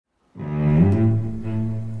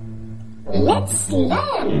Let's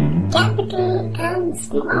learn capital and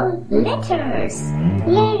small letters,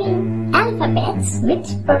 learning alphabets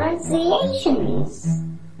with pronunciations.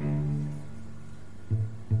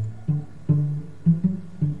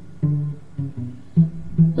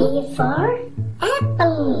 A for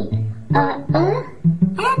apple, apple.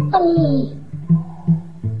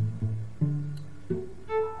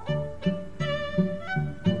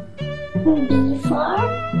 B for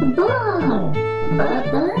ball,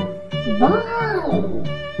 ball.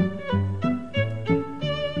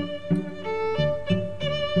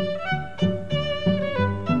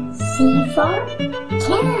 C for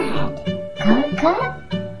cat,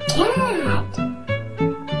 cat.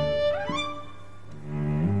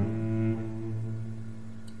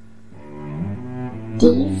 D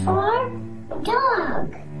for dog,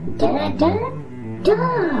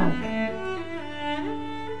 dog.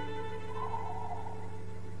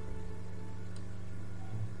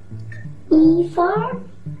 E for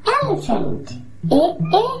elephant,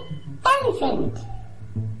 elephant.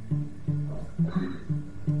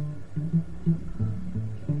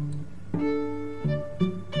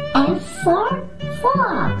 F for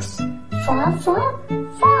fox,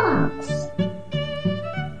 fox.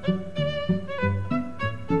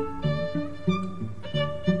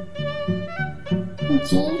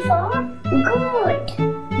 G for goat,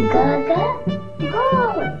 goat.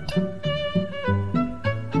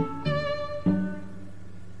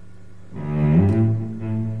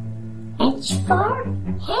 H for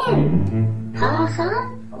hen,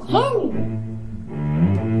 hen.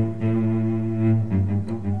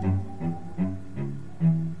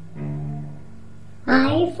 I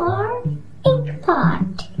for ink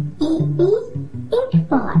pot, ink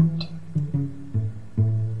pot.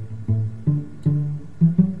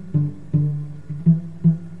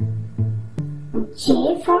 J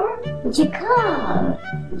for jackal,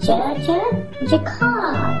 jackal.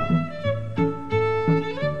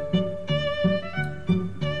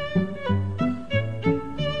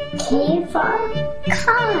 K for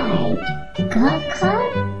kite,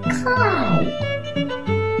 kite.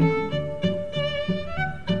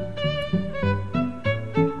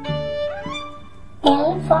 L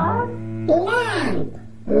for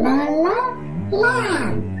lamp,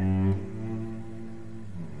 lamp.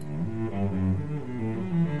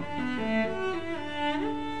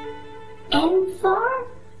 M for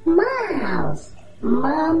mouse,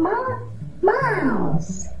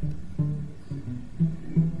 mouse.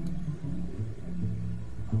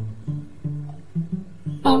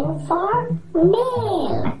 N for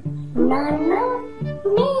nail,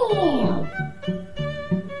 nail.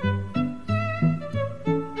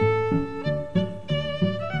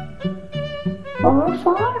 O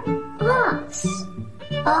for ox,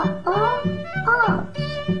 ox.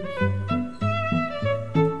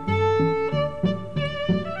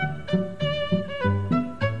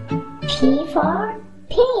 P for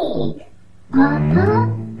pig,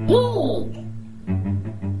 pig.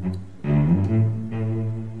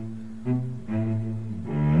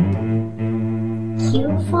 Q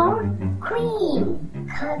for queen,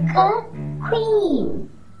 queen.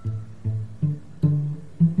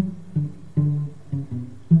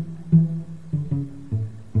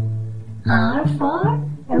 R for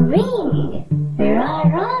ring,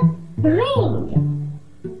 ring.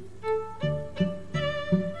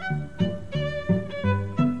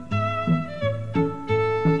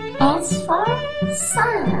 S for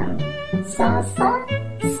sun, sun.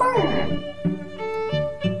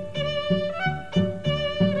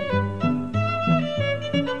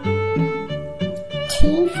 T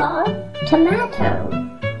for tomato,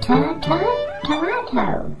 tomato.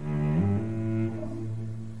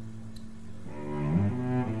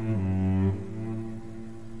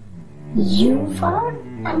 U for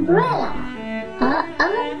umbrella,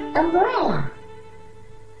 umbrella.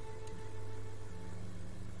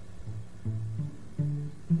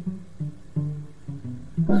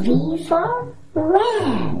 V for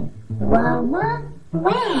van,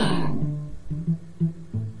 van.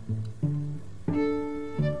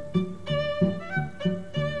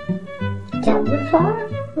 W for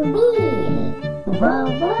wheel,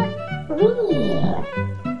 wheel.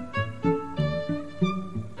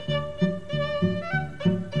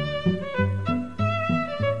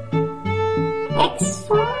 X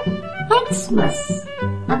for Xmas,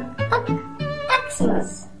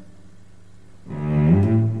 Xmas.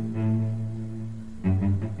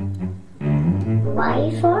 Y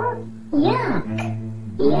for yak,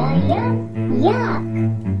 yak.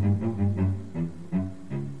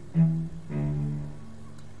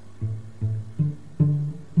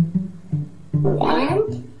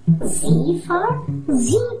 And Z for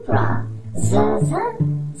zebra,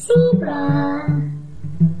 zebra.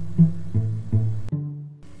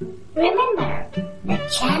 Remember, the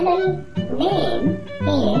channel name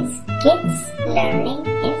is Kids Learning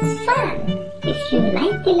is Fun. If you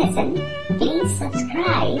like the lesson, please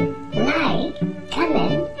subscribe, like,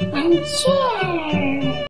 comment and share.